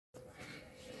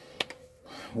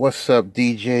What's up,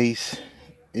 DJs?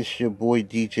 It's your boy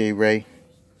DJ Ray,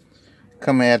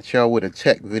 coming at y'all with a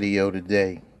tech video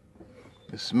today.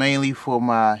 It's mainly for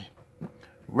my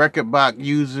Rekordbox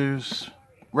users,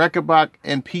 Rekordbox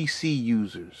and PC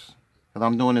users, because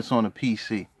I'm doing this on a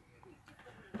PC.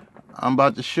 I'm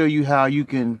about to show you how you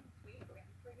can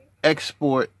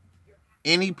export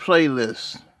any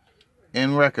playlist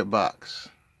in Rekordbox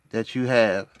that you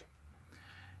have,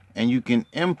 and you can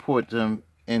import them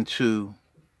into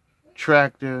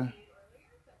Traktor,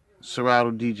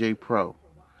 Serato DJ Pro.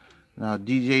 Now,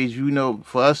 DJs, you know,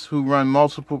 for us who run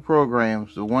multiple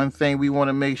programs, the one thing we want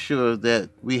to make sure that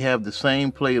we have the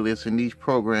same playlist in each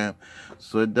program,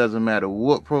 so it doesn't matter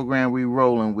what program we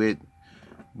rolling with,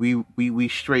 we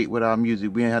straight with our music.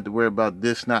 We don't have to worry about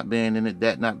this not being in it,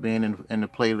 that not being in the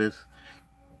playlist.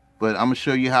 But I'm gonna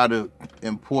show you how to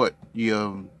import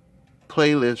your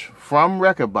playlist from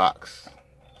Rekordbox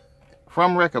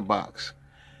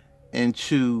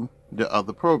into the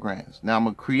other programs. Now I'm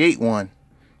gonna create one,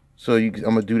 so I'm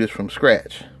gonna do this from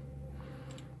scratch.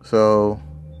 So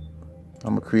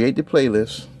I'm gonna create the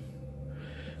playlist.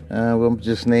 We'll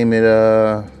just name it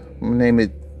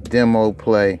Demo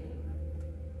Play.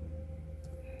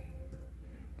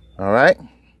 All right,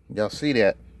 y'all see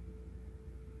that?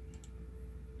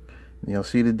 You'll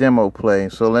see the demo play.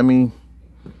 So let me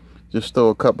just throw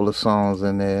a couple of songs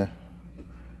in there,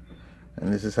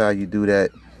 and this is how you do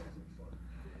that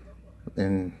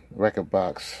in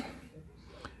Rekordbox.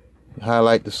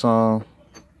 Highlight the song,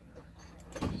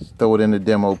 throw it in the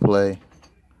demo play.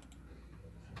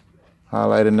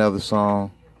 Highlight another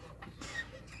song,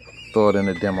 throw it in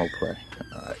the demo play.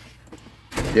 All right,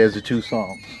 there's the two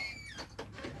songs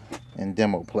in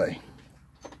demo play.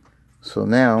 So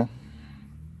now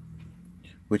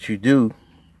what you do,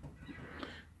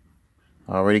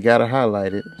 I already got it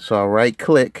highlighted, so I'll right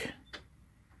click,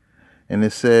 and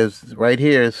it says right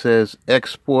here, it says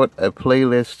export a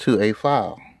playlist to a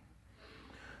file.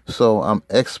 So I'm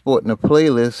exporting a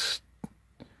playlist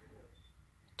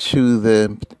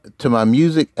to my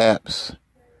music apps,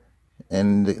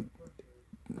 and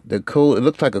the code, it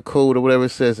looks like a code or whatever, it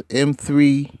says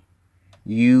M3U8.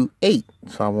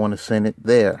 So I want to send it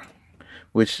there,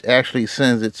 which actually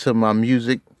sends it to my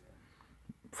music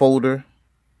folder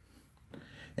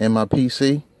in my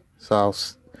PC. So I'll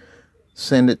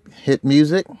send it, hit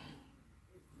music,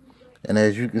 and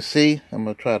as you can see, I'm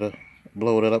gonna try to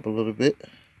blow it up a little bit.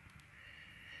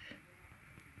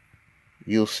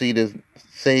 You'll see the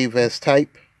save as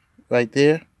type right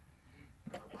there.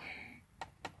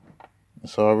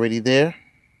 It's already there.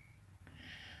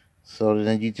 So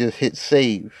then you just hit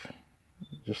save,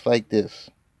 just like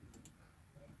this.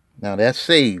 Now that's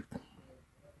saved.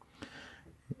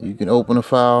 You can open a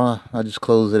file. I just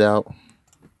close it out.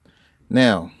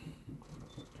 Now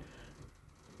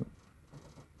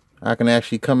I can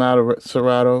actually come out of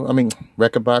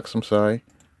Rekordbox, I'm sorry,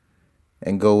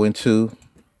 and go into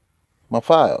my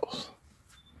files.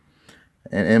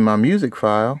 And in my music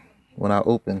file, when I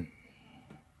open,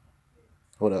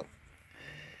 hold up.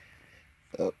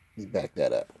 Oh, let's back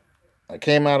that up. I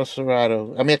came out of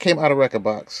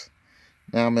Rekordbox.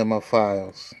 Now I'm in my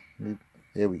files.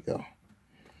 There we go.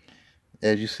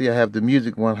 As you see, I have the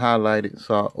music one highlighted,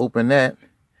 so I'll open that,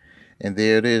 and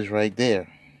there it is right there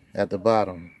at the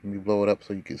bottom. Let me blow it up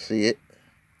so you can see it.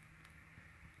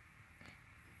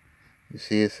 You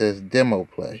see it says demo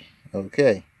play.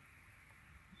 Okay.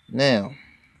 Now,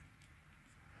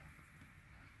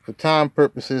 for time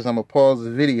purposes, I'm going to pause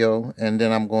the video, and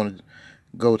then I'm going to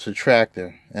go to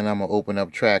Traktor, and I'm going to open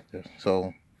up Traktor.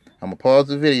 So I'm going to pause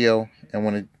the video, and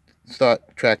when it starts,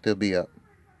 Traktor will be up.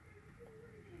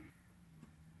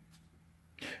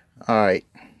 Alright,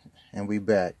 and we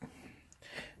back.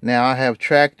 Now I have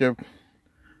Traktor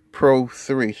Pro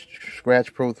 3,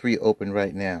 Scratch Pro 3 open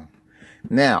right now.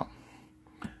 Now,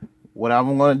 what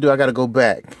I'm going to do, I got to go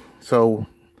back. So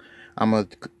I'm going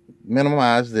to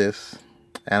minimize this,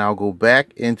 and I'll go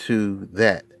back into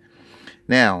that.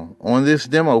 Now, on this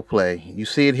demo play, you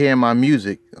see it here in my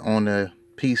music on the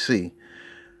PC.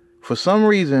 For some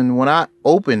reason, when I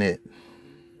open it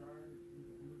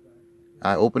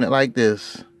like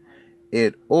this,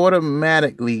 it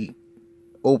automatically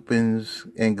opens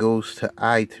and goes to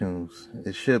iTunes.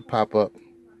 It should pop up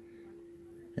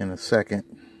in a second.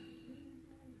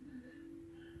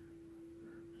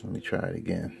 Let me try it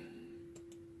again.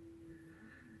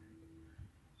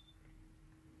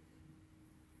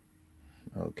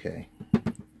 Okay,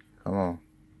 come on.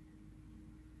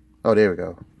 Oh, there we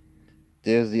go.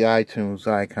 There's the iTunes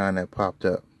icon that popped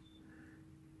up.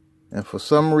 And for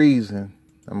some reason,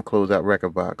 I'm gonna close out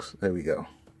Rekordbox. There we go.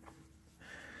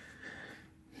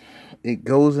 it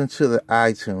goes into the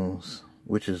iTunes,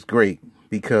 which is great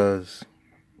because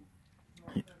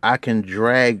I can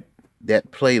drag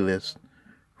that playlist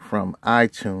from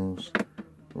iTunes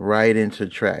right into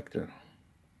Traktor,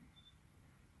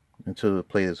 into the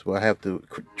playlist. Well, I have to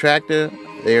Traktor.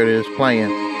 There it is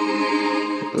playing.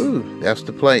 Ooh, that's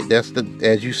the play. That's the,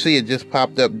 as you see, it just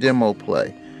popped up demo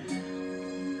play.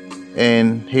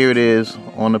 And here it is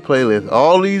on the playlist.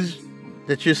 All these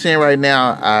that you're seeing right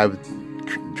now, I've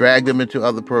dragged them into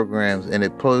other programs, and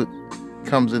it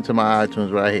comes into my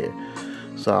iTunes right here.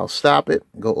 So I'll stop it,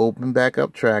 go open back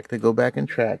up Traktor, go back in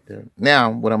Traktor.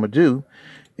 Now, what I'm going to do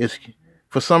is,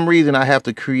 for some reason, I have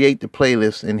to create the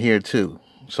playlist in here too.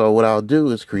 So what I'll do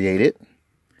is create it,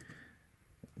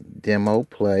 demo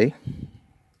play,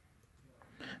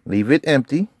 leave it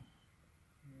empty.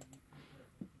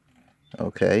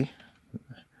 Okay.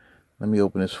 Let me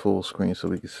open this full screen so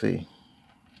we can see.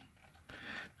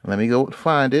 Let me go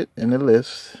find it in the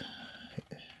list.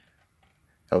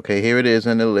 Okay, here it is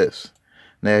in the list.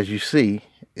 Now, as you see,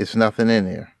 it's nothing in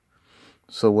there.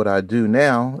 So what I do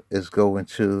now is go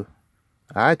into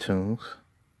iTunes.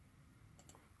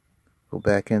 Go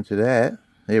back into that.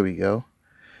 There we go.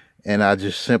 And I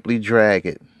just simply drag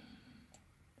it.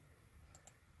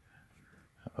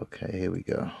 Okay, here we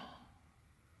go.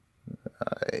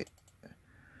 All right.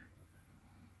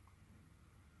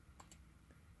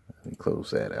 Let me close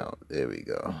that out. There we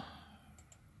go.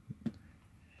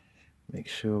 Make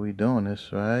sure we're doing this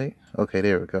right. Okay,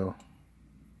 there we go.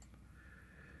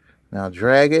 Now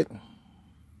drag it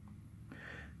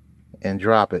and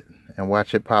drop it and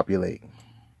watch it populate.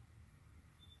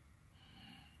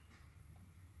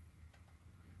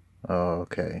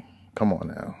 Okay, come on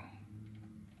now.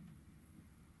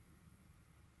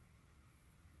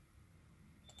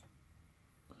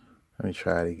 Let me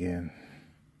try it again.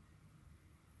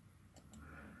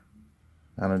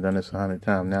 I've done this 100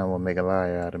 times. Now I'm going to make a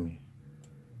liar out of me.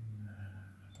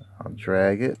 I'll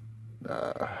drag it.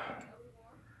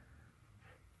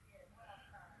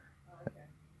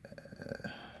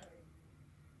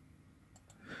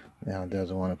 Now it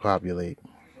doesn't want to populate.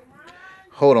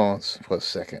 Hold on for a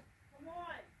second.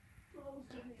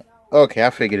 Okay,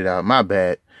 I figured it out. My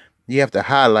bad. You have to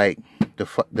highlight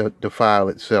the file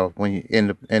itself when you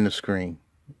in the screen.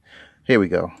 Here we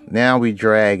go. Now we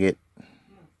drag it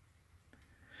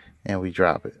and we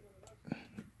drop it,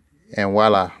 and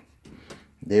voila,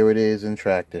 there it is in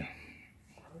Traktor.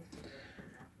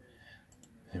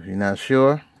 If you're not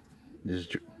sure,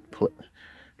 just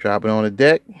drop it on the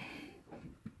deck,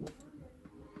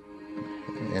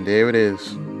 and there it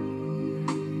is.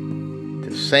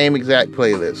 The same exact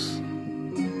playlist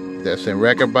that's in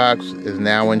Rekordbox is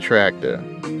now in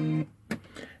Traktor.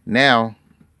 Now,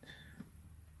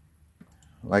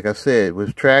 like I said,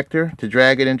 with Traktor, to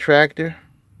drag it in Traktor,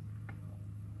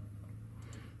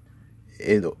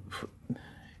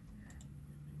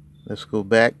 let's go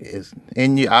back. It's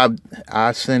in you.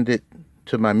 I send it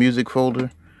to my music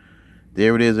folder.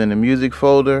 There it is in the music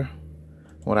folder.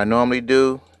 What I normally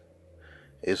do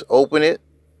is open it,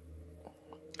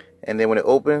 and then when it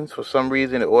opens, for some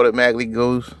reason, it automatically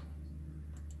goes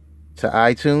to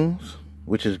iTunes,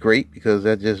 which is great because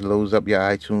that just loads up your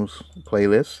iTunes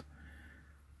playlist.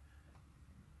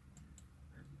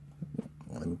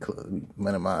 Let me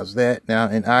minimize that. Now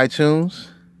in iTunes,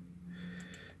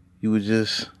 you would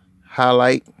just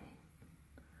highlight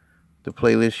the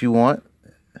playlist you want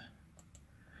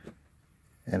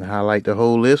and highlight the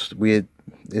whole list.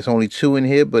 It's only 2 in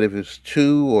here, but if it's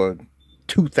 2 or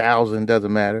 2,000,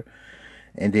 doesn't matter.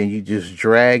 And then you just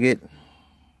drag it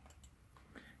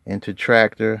into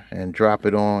Traktor and drop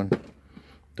it on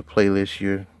the playlist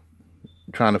you're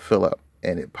trying to fill up,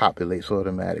 and it populates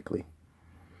automatically.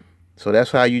 So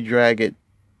that's how you drag it.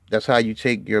 That's how you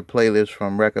take your playlist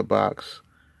from Rekordbox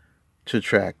to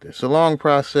Traktor. It's a long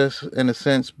process in a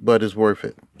sense, but it's worth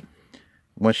it.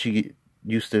 Once you get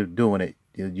used to doing it,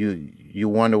 you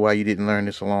wonder why you didn't learn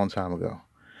this a long time ago.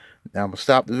 Now I'm going to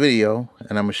stop the video,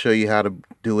 and I'm going to show you how to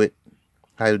do it,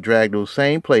 how to drag those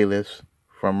same playlists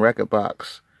from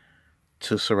Rekordbox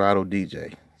to Serato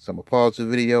DJ. So I'm going to pause the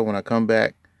video. When I come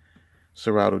back,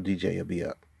 Serato DJ will be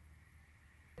up.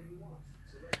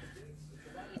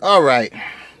 Alright,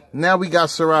 now we got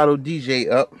Serato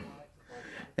DJ up.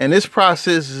 And this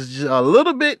process is just a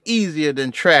little bit easier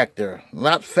than Traktor. A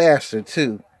lot faster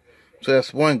too. So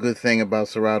that's one good thing about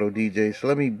Serato DJ. So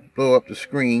let me blow up the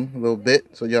screen a little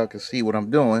bit so y'all can see what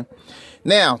I'm doing.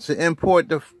 Now, to import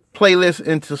the playlist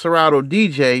into Serato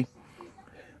DJ,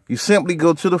 you simply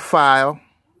go to the file.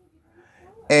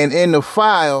 And in the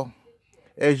file,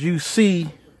 as you see,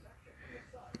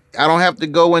 I don't have to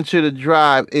go into the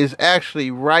drive. It's actually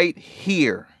right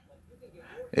here.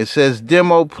 It says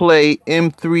demo play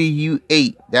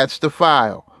M3U8. That's the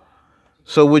file.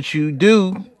 So what you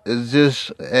do is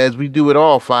just, as we do with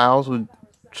all files with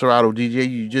Serato DJ,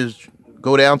 you just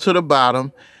go down to the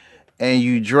bottom and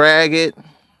you drag it,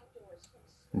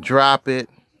 drop it,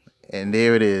 and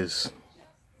there it is.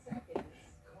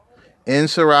 In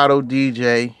Serato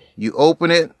DJ, you open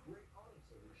it,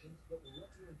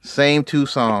 same 2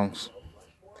 songs.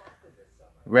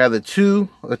 Rather 2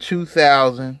 or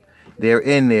 2000, they're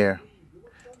in there.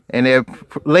 And they're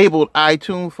labeled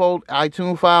iTunes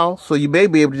files, so you may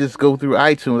be able to just go through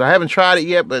iTunes. I haven't tried it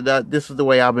yet, but this is the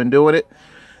way I've been doing it.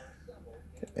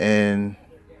 And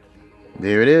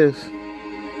there it is.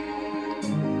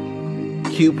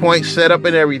 Cue point set up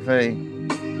and everything.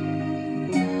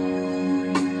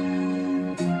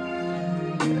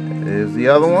 There's the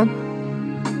other one.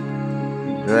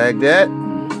 Drag that.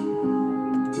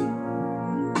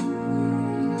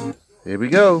 Here we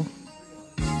go.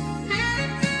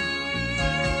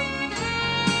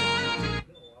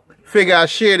 Figure I'll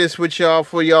share this with y'all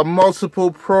for y'all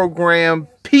multiple program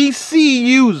PC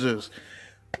users.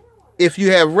 If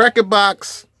you have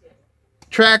Rekordbox,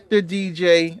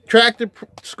 Traktor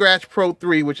Scratch Pro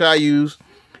 3, which I use,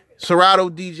 Serato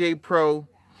DJ Pro,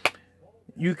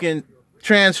 you can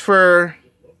transfer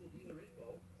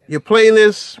your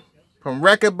playlist from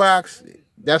Rekordbox.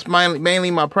 That's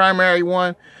mainly my primary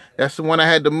one. That's the one I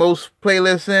had the most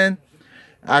playlists in.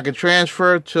 I can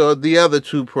transfer to the other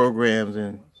 2 programs,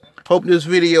 and hope this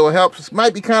video helps. It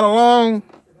might be kind of long,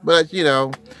 but you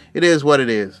know, it is what it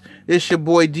is. It's your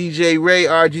boy DJ Ray,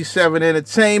 RG7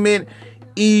 Entertainment,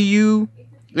 EU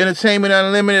Entertainment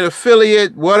Unlimited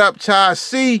affiliate. What up, Ty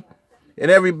C and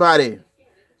everybody?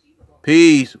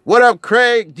 Peace. What up,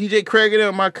 Craig? DJ Craig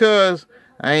and my cuz.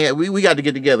 We got to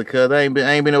get together, cuz. I ain't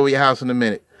been over your house in a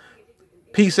minute.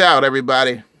 Peace out,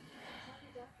 everybody.